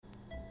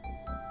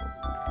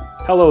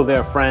Hello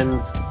there,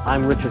 friends.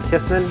 I'm Richard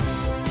Kistner.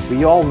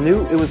 We all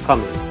knew it was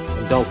coming.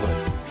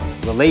 Adulthood,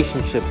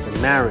 relationships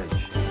and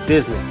marriage,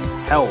 business,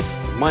 health,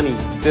 money,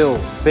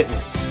 bills,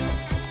 fitness.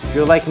 If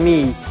you're like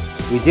me,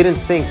 we didn't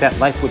think that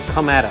life would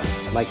come at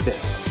us like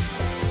this.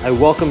 I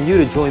welcome you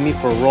to join me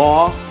for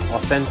raw,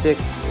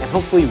 authentic, and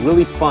hopefully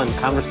really fun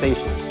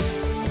conversations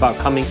about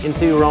coming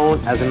into your own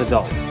as an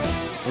adult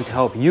and to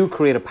help you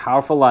create a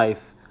powerful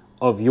life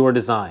of your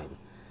design.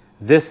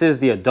 This is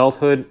the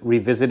Adulthood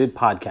Revisited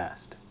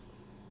podcast.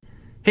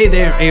 Hey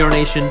there, AR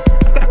Nation.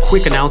 I've got a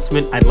quick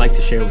announcement I'd like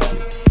to share with you.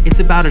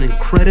 It's about an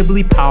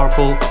incredibly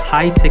powerful,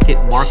 high-ticket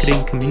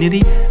marketing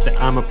community that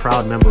I'm a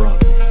proud member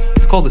of.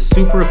 It's called the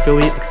Super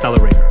Affiliate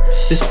Accelerator.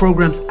 This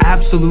program's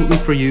absolutely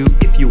for you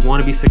if you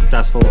want to be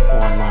successful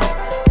online.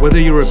 Whether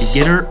you're a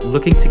beginner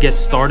looking to get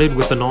started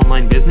with an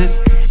online business,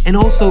 and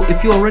also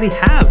if you already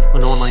have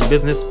an online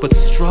business but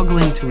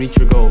struggling to reach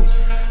your goals.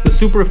 The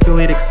Super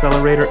Affiliate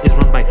Accelerator is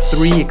run by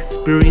 3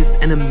 experienced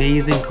and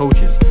amazing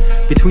coaches.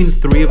 Between the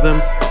 3 of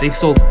them, they've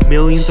sold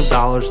millions of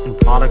dollars in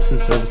products and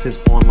services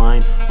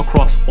online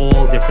across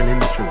all different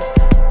industries.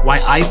 Why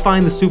I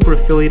find the Super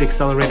Affiliate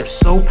Accelerator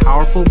so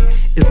powerful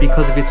is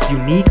because of its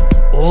unique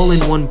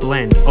all-in-one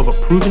blend of a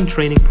proven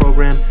training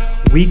program,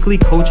 weekly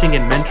coaching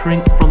and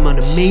mentoring from an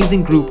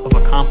amazing group of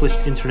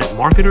accomplished internet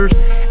marketers,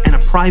 and a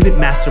private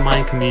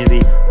mastermind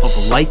community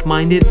of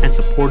like-minded and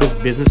supportive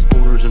business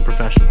owners and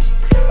professionals.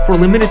 For a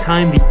limited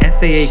time, the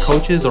SAA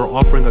coaches are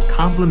offering a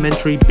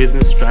complimentary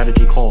business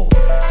strategy call.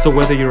 So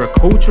whether you're a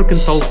coach or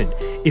consultant,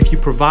 if you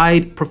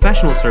provide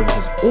professional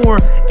services, or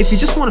if you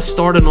just want to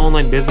start an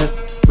online business,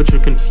 but you're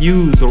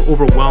confused or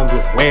overwhelmed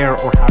with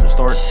where or how to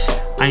start,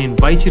 I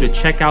invite you to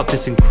check out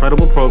this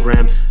incredible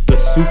program, the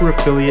Super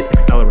Affiliate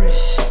Accelerator.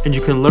 And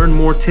you can learn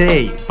more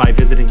today by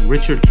visiting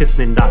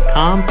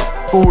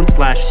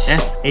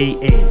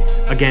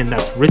richardkistner.com/SAA. Again,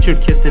 that's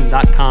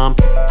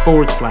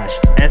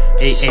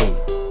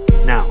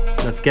richardkistner.com/SAA. Now,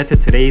 let's get to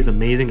today's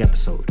amazing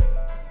episode.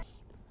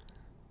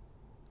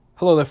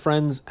 Hello there,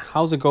 friends.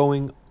 How's it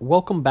going?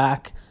 Welcome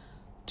back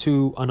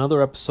to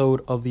another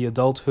episode of the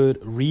Adulthood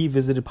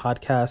Revisited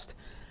podcast.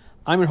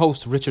 I'm your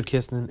host, Richard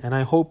Kistner, and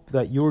I hope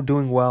that you're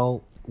doing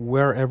well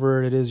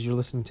wherever it is you're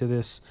listening to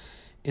this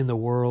in the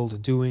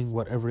world, doing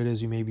whatever it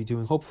is you may be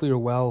doing. Hopefully you're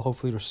well.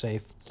 Hopefully you're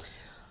safe.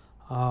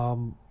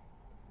 I'm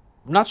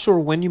not sure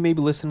when you may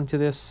be listening to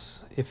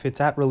this. If it's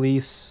at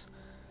release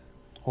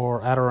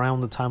or at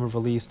around the time of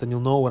release, then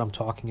you'll know what I'm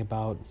talking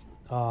about.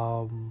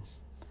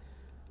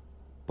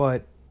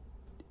 But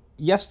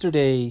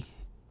yesterday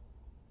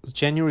was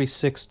January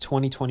 6th,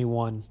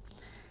 2021,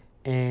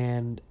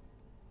 and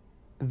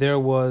there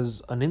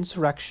was an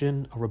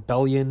insurrection, a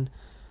rebellion,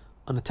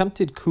 an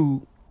attempted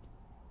coup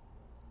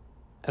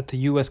at the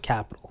U.S.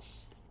 Capitol.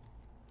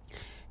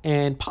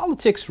 And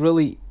politics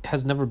really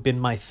has never been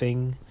my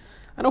thing.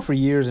 I know for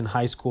years in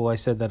high school I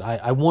said that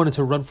I wanted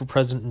to run for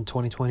president in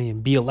 2020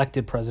 and be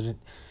elected president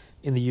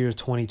in the year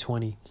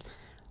 2020.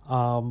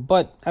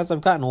 But as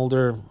I've gotten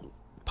older,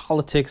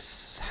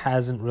 politics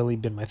hasn't really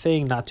been my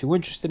thing, not too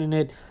interested in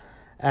it.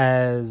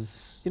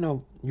 As, you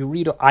know,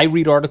 I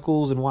read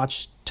articles and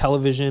watch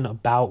television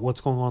about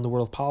what's going on in the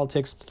world of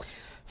politics.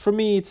 For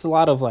me, it's a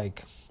lot of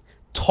like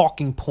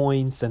talking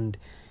points and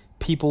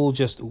people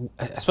just,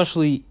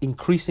 especially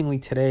increasingly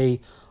today,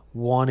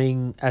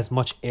 wanting as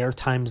much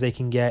airtime as they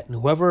can get, and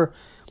whoever,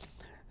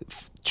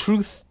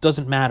 truth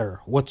doesn't matter.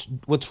 What's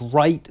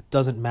right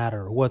doesn't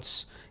matter.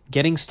 What's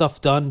getting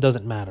stuff done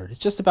doesn't matter. It's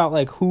just about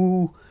like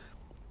who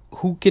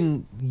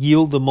can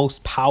yield the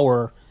most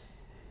power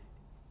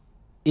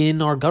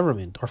in our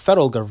government, our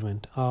federal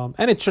government. And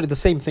the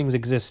same things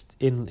exist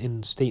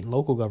in state and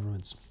local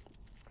governments.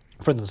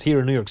 For instance, here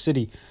in New York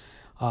City,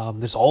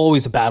 there's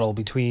always a battle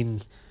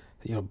between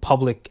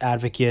public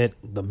advocate,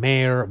 the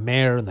mayor,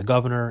 and the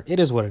governor.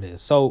 It is what it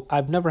is. So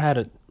I've never had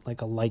a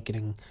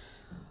liking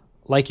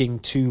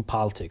to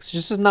politics.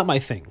 It's just not my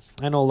thing.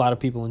 I know a lot of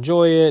people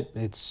enjoy it.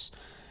 It's,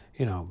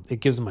 it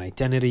gives them an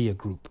identity, a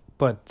group.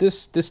 But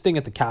this thing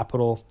at the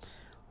Capitol,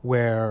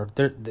 where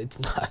it's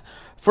not.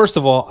 First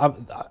of all,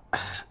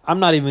 I'm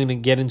not even going to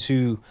get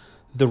into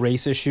the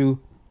race issue.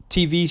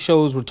 TV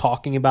shows were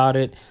talking about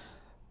it.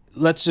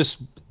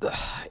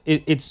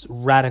 It's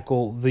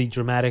radical, the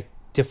dramatic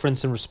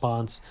difference in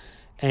response.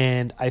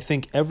 And I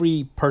think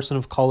every person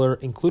of color,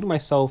 including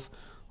myself,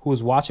 who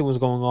was watching what was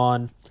going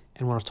on,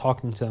 and when I was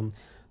talking to them,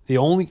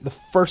 the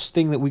first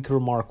thing that we could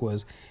remark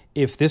was,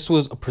 if this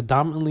was a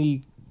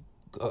predominantly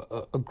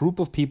a group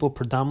of people,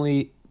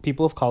 predominantly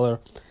people of color,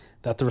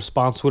 that the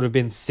response would have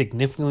been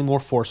significantly more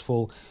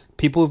forceful.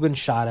 People have been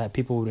shot at,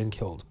 people have been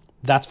killed.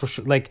 That's for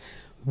sure, like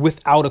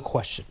without a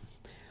question.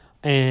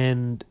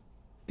 And,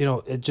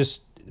 it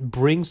just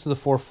brings to the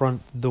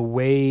forefront the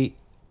way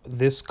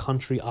this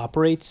country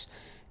operates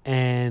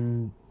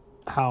and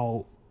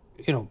how,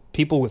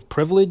 people with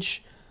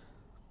privilege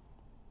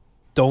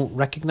don't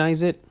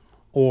recognize it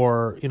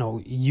or,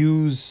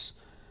 use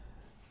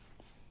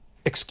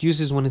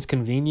excuses when it's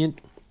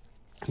convenient.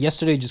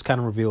 Yesterday just kind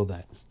of revealed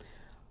that.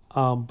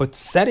 But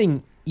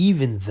setting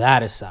even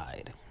that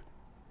aside,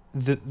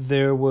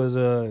 there was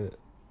a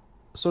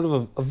sort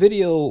of a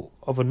video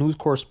of a news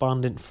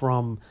correspondent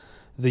from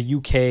the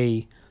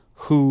UK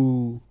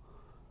who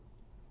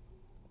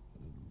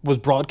was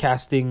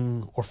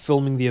broadcasting or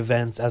filming the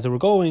events as they were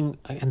going,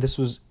 and this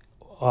was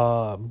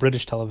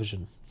British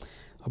television,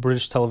 a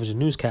British television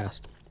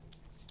newscast,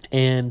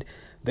 and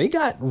they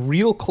got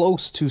real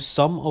close to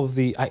some of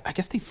the, I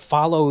guess they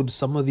followed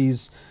some of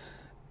these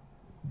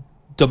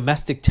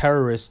domestic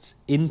terrorists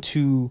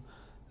into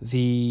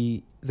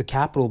the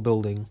Capitol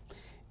building,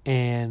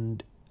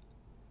 and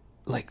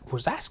like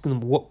was asking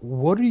them,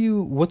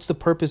 what's the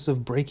purpose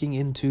of breaking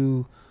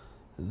into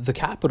the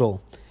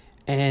Capitol?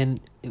 And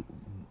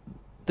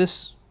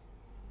this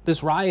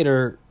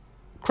rioter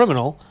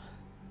criminal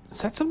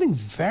said something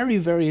very,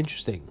 very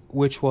interesting,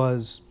 which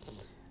was,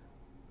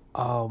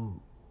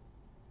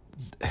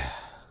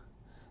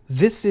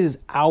 this is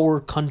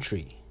our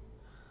country.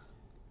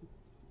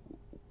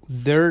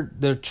 They're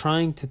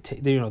trying to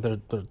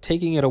they're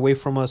taking it away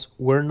from us.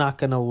 We're not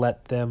going to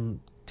let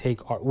them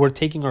we're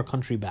taking our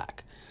country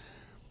back.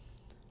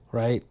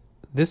 Right?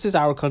 This is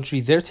our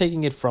country. They're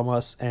taking it from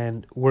us,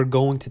 and we're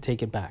going to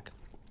take it back.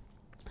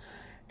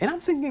 And I'm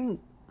thinking,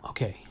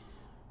 okay,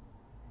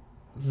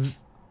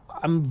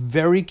 I'm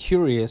very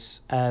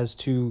curious as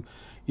to,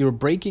 you're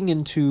breaking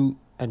into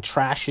and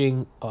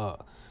trashing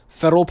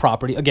federal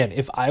property. Again,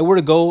 if I were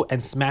to go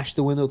and smash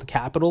the window of the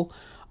Capitol,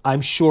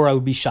 I'm sure I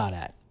would be shot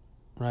at,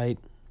 right?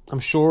 I'm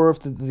sure if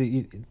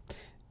the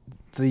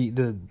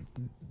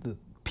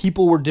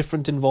people were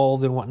different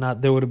involved and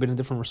whatnot, there would have been a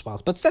different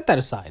response. But set that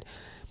aside.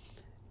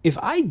 If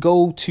I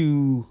go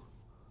to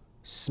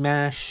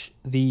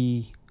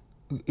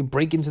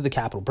break into the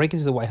Capitol, break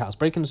into the White House,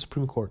 break into the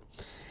Supreme Court,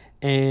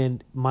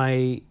 and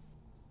my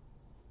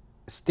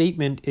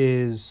statement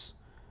is,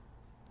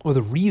 or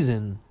the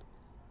reason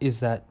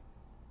is that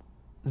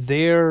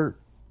they're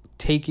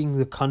taking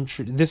the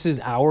country, this is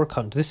our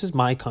country, this is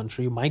my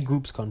country, my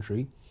group's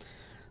country,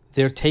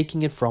 they're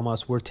taking it from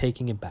us, we're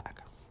taking it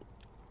back.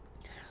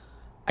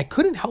 I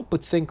couldn't help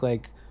but think,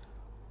 like,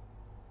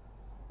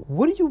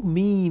 what do you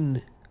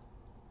mean?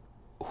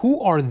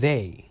 Who are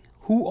they?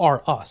 Who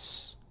are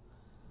us?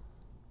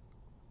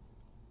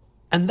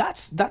 And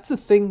that's the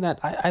thing that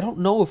I don't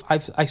know if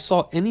I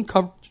saw any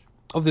coverage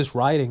of this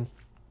rioting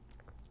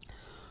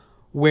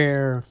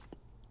where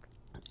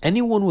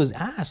anyone was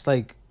asked,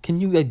 like,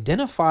 can you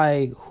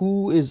identify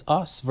who is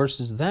us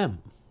versus them?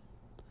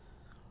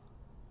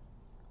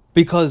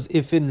 Because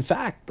if in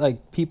fact,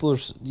 like, people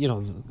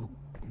are,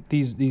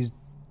 these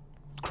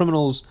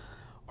criminals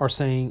are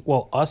saying,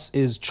 well, us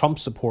is Trump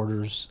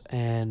supporters,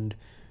 and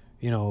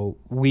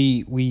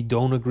we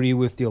don't agree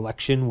with the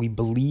election. We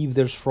believe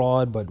there's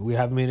fraud, but we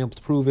haven't been able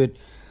to prove it.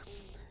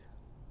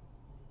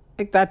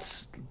 Like,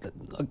 that's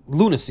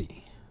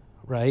lunacy,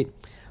 right?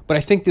 But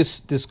I think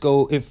if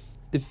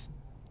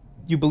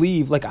you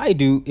believe, like I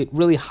do, it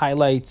really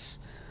highlights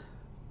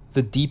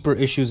the deeper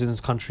issues in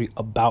this country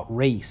about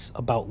race,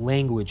 about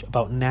language,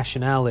 about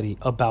nationality,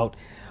 about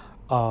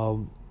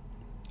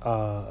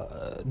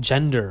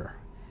gender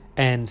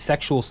and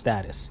sexual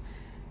status.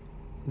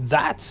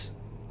 That's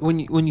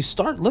when you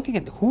start looking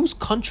at whose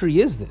country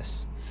is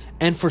this,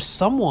 and for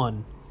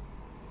someone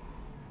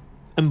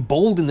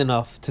emboldened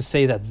enough to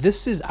say that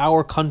this is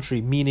our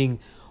country, meaning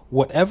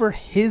whatever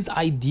his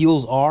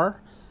ideals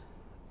are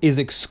is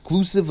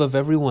exclusive of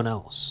everyone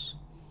else,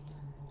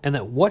 and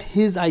that what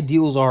his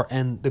ideals are,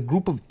 and the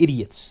group of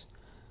idiots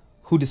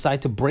who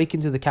decide to break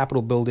into the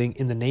Capitol building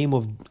in the name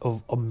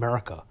of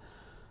America,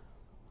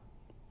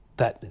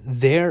 that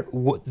their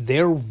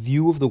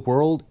view of the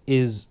world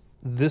is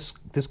this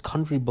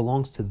country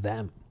belongs to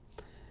them.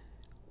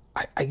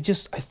 I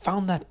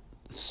found that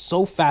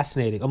so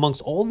fascinating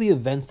amongst all the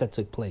events that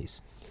took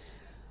place,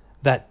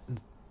 that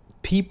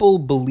people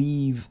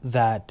believe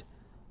that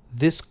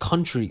this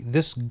country,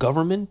 this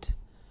government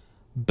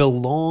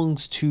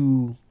belongs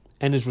to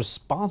and is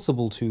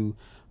responsible to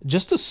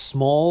just a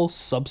small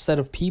subset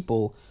of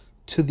people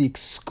to the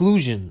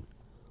exclusion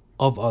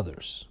of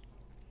others.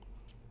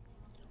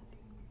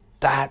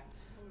 That,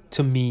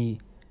 to me,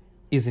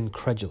 is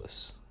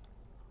incredulous.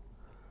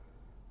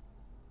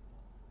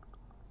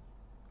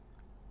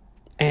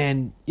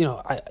 And,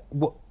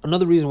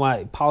 another reason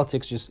why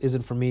politics just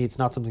isn't for me, it's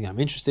not something I'm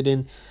interested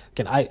in.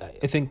 Again, I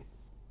think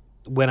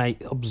when I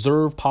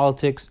observe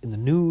politics in the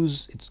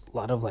news, it's a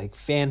lot of like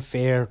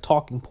fanfare,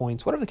 talking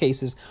points, whatever the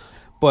case is.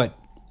 But,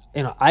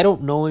 I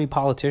don't know any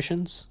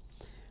politicians,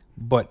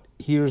 but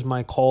here's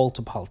my call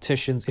to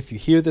politicians. If you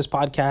hear this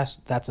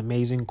podcast, that's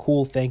amazing.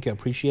 Cool. Thank you. I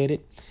appreciate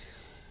it.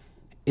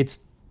 It's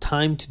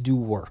time to do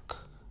work.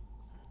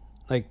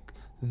 Like,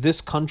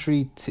 this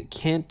country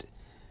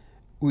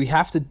we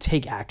have to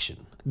take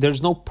action.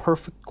 There's no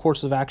perfect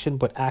course of action,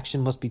 but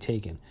action must be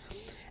taken.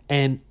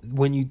 And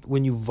when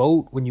you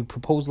vote, when you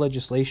propose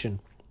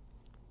legislation,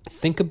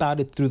 think about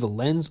it through the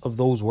lens of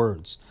those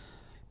words.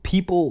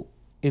 People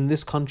in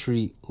this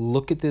country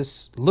look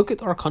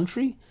at our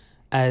country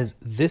as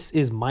this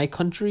is my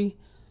country,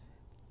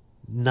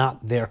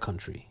 not their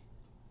country.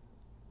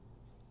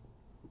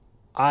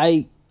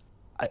 I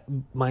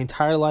my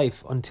entire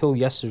life until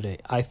yesterday,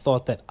 I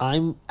thought that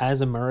I'm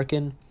as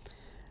American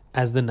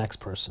as the next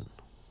person.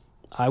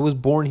 I was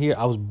born here.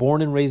 I was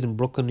born and raised in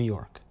Brooklyn, New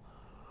York.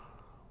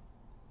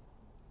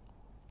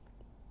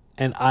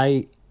 And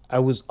I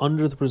was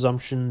under the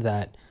presumption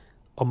that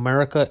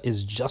America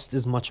is just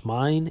as much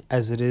mine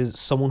as it is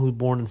someone who's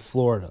born in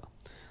Florida,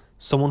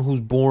 someone who's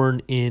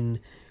born in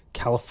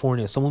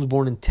California, someone who's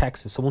born in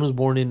Texas, someone who's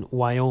born in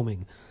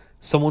Wyoming,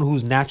 someone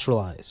who's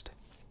naturalized.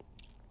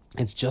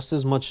 It's just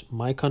as much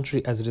my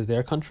country as it is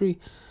their country.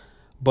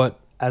 But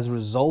as a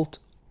result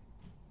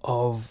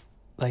of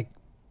like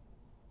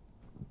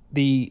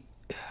the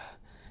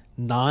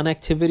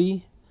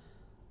non-activity,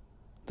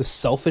 the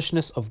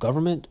selfishness of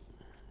government,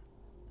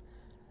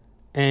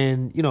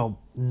 and, you know,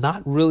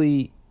 not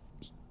really,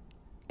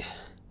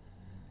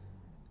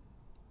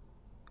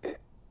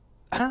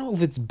 I don't know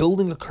if it's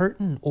building a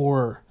curtain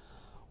or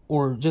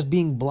just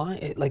being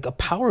blind, like a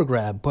power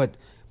grab, but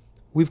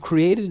we've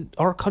created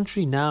our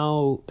country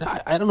now.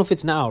 I don't know if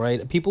it's now,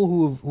 right?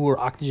 People who are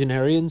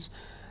octogenarians,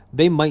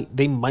 they might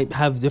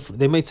have different.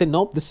 They might say,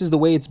 nope, this is the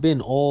way it's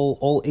been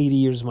all 80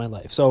 years of my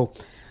life. So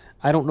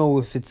I don't know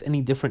if it's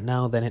any different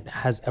now than it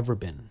has ever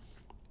been.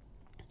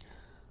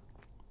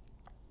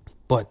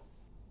 But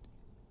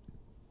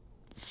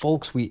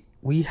folks, we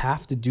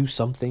have to do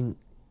something,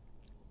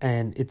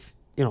 and it's,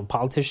 you know,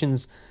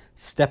 politicians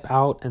step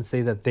out and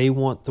say that they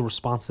want the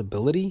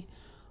responsibility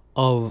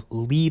of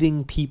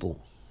leading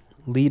people,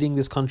 leading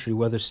this country,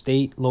 whether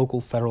state,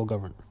 local, federal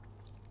government.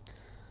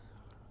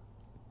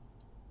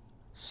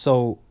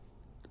 So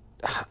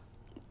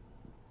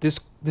this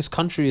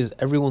country is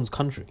everyone's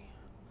country.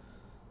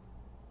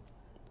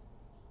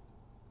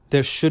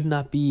 There should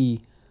not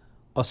be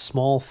a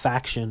small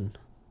faction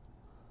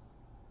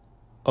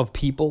of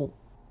people,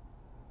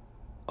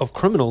 of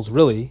criminals,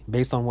 really,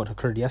 based on what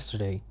occurred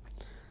yesterday,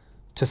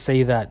 to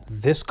say that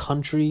this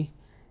country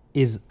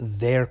is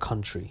their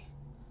country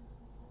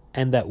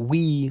and that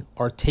we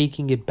are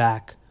taking it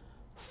back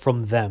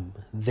from them.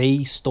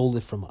 They stole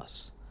it from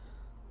us.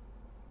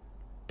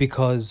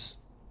 Because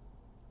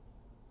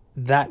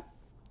that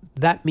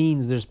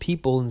means there's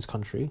people in this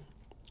country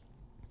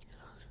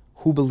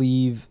who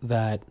believe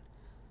that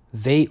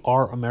they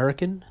are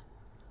American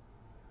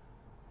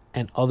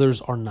and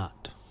others are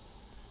not.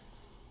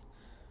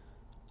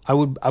 I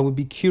would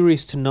be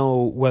curious to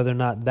know whether or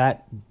not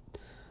that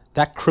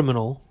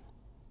criminal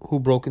who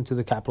broke into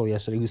the Capitol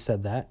yesterday, who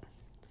said that,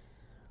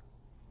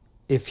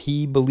 if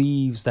he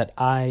believes that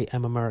I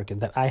am American,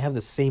 that I have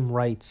the same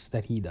rights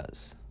that he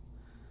does.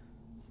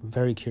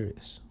 Very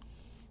curious.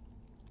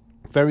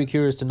 Very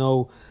curious to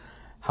know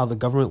how the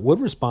government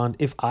would respond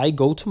if I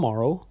go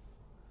tomorrow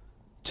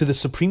to the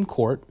Supreme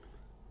Court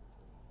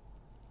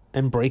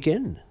and break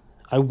in.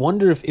 I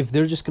wonder if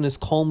they're just going to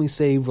calmly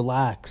say,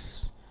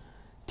 relax,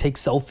 take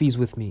selfies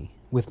with me,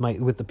 with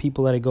the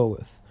people that I go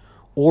with.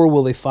 Or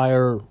will they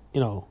fire,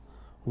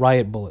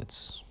 riot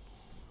bullets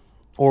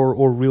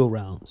or real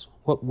rounds?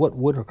 What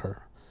would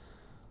occur?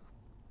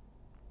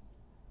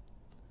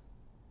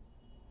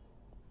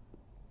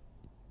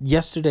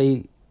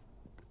 Yesterday,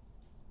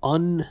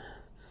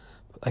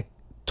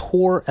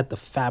 tore at the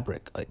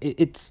fabric.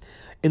 It's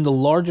in the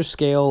larger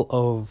scale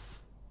of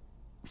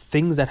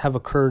things that have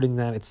occurred in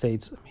the United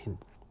States. I mean,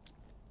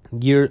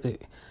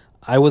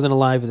 I wasn't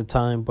alive at the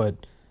time,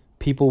 but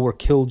people were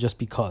killed just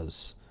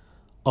because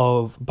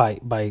of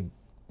by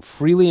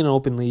freely and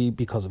openly,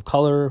 because of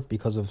color,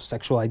 because of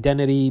sexual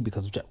identity,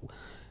 because of.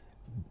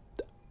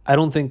 I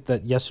don't think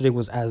that yesterday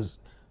was as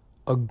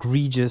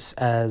egregious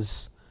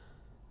as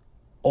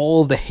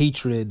all the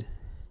hatred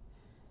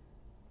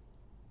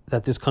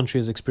that this country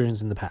has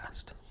experienced in the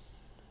past.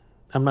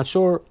 I'm not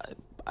sure.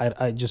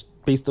 I just,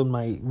 based on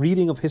my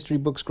reading of history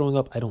books growing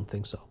up, I don't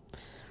think so.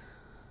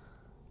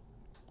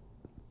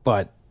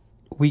 But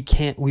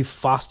we've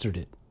fostered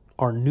it.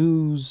 Our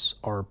news,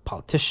 our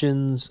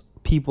politicians,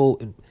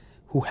 people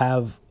who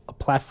have a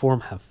platform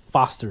have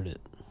fostered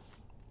it.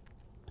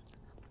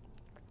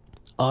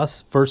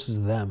 Us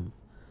versus them,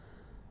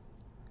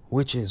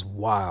 which is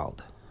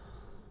wild.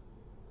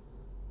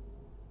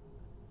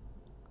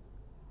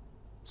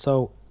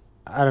 So,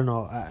 I don't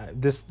know.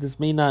 This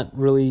may not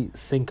really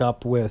sync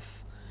up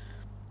with,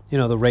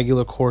 the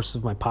regular course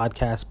of my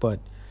podcast, but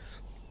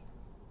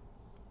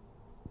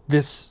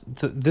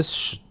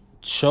this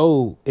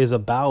show is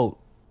about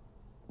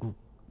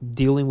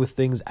dealing with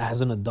things as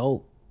an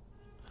adult.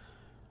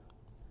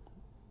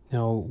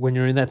 When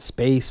you're in that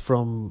space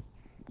from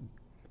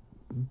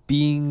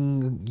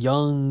being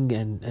young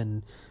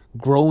and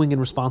growing in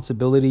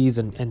responsibilities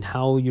and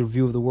how your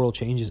view of the world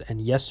changes.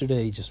 And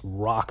yesterday just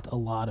rocked a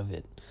lot of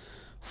it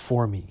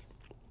for me.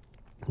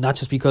 Not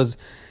just because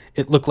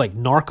it looked like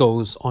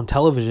Narcos on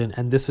television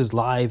and this is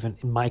live in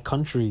my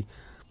country,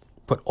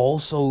 but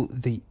also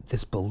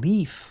this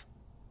belief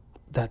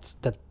that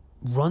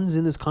runs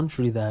in this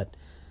country that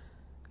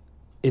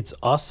it's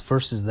us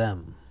versus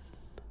them.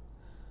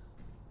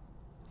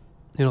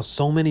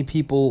 So many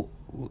people,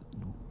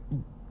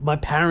 my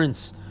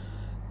parents,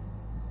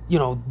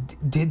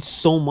 did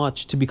so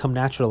much to become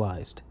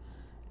naturalized.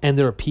 And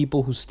there are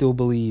people who still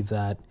believe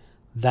that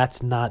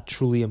that's not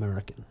truly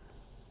American.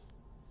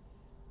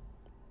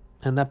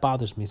 And that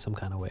bothers me some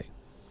kind of way.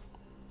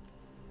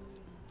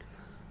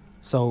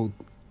 So,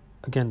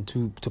 again,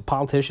 to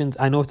politicians,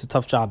 I know it's a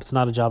tough job. It's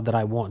not a job that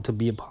I want, to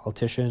be a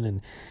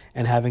politician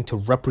and having to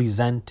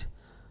represent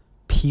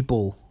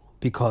people,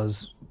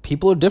 because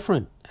people are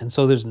different. And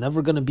so there's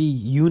never going to be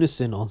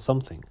unison on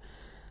something.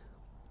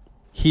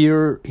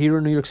 Here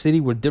in New York City,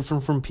 we're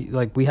different from,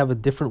 like, we have a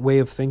different way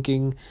of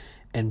thinking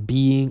and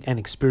being and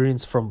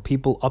experience from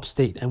people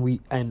upstate. And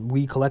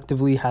we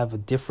collectively have a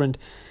different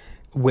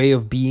way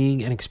of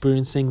being and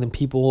experiencing than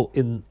people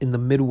in the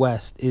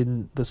Midwest,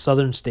 in the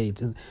southern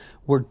states. And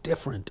we're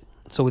different.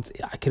 So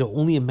I can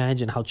only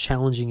imagine how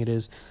challenging it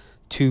is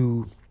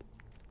to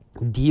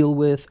deal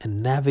with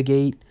and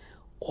navigate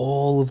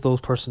all of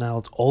those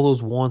personalities, all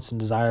those wants and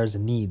desires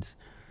and needs.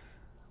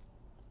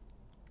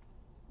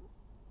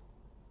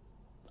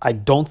 I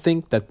don't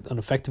think that an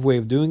effective way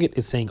of doing it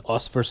is saying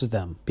us versus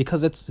them,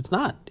 because it's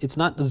not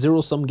a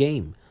zero-sum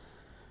game.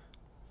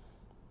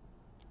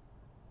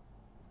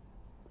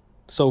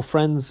 So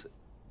friends,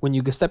 when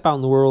you step out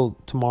in the world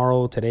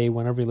tomorrow, today,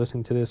 whenever you're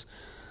listening to this,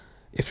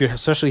 if you're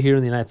especially here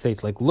in the United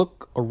States, like,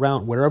 look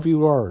around wherever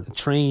you are,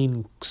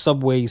 train,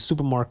 subway,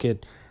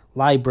 supermarket,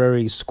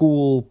 library,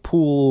 school,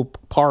 pool,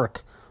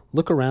 park,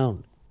 look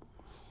around.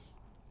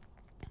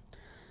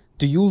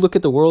 Do you look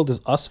at the world as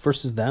us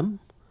versus them?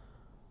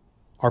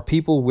 Are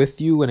people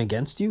with you and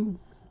against you?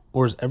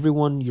 Or is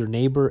everyone your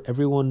neighbor?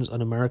 Everyone's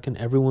an American.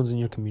 Everyone's in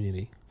your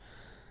community.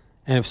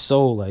 And if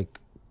so, like,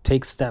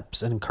 take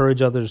steps and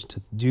encourage others to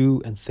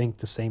do and think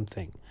the same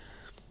thing.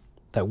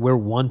 That we're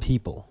one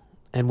people.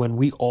 And when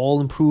we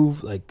all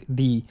improve, like,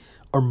 the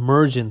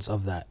emergence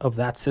of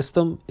that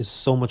system is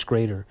so much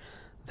greater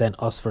than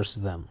us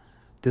versus them.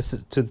 This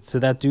is to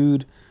that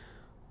dude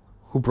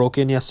who broke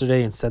in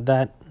yesterday and said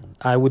that,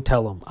 I would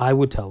tell him.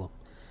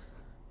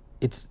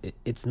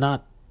 It's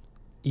not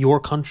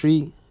your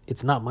country,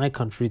 it's not my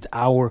country, it's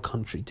our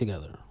country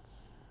together.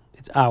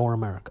 It's our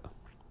America.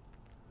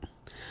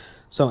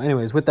 So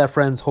anyways, with that,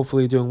 friends,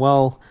 hopefully you're doing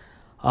well.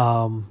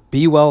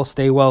 Be well,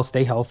 stay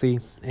healthy.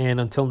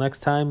 And until next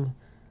time,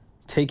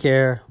 take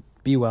care,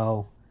 be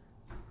well.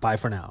 Bye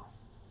for now.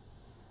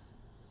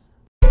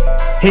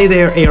 Hey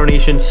there, AR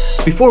Nation.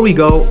 Before we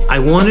go, I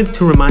wanted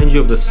to remind you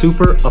of the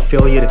Super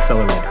Affiliate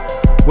Accelerator.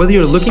 Whether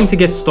you're looking to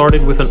get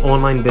started with an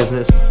online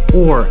business,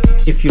 or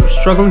if you're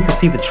struggling to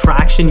see the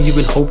traction you've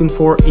been hoping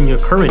for in your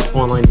current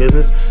online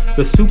business,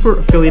 the Super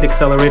Affiliate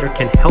Accelerator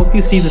can help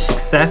you see the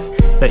success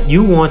that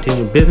you want in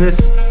your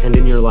business and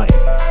in your life.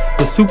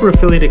 The Super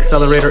Affiliate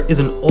Accelerator is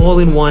an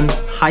all-in-one,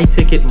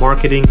 high-ticket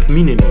marketing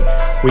community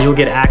where you'll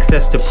get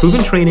access to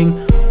proven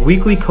training,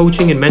 weekly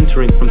coaching and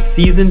mentoring from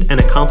seasoned and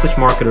accomplished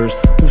marketers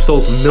who've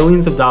sold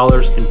millions of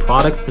dollars in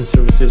products and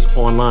services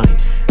online,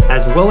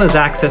 as well as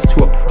access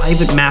to a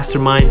private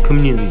mastermind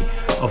community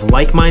of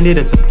like-minded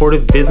and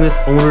supportive business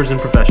owners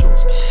and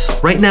professionals.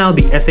 Right now,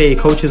 the SAA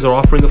coaches are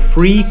offering a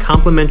free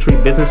complimentary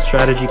business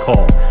strategy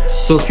call.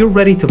 So if you're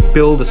ready to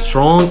build a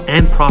strong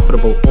and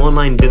profitable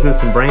online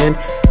business and brand,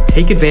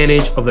 take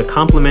advantage of the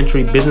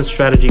complimentary business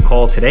strategy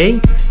call today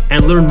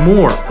and learn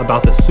more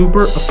about the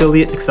Super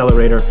Affiliate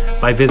Accelerator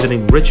by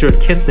visiting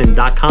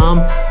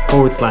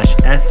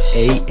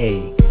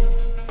richardkiston.com/SAA.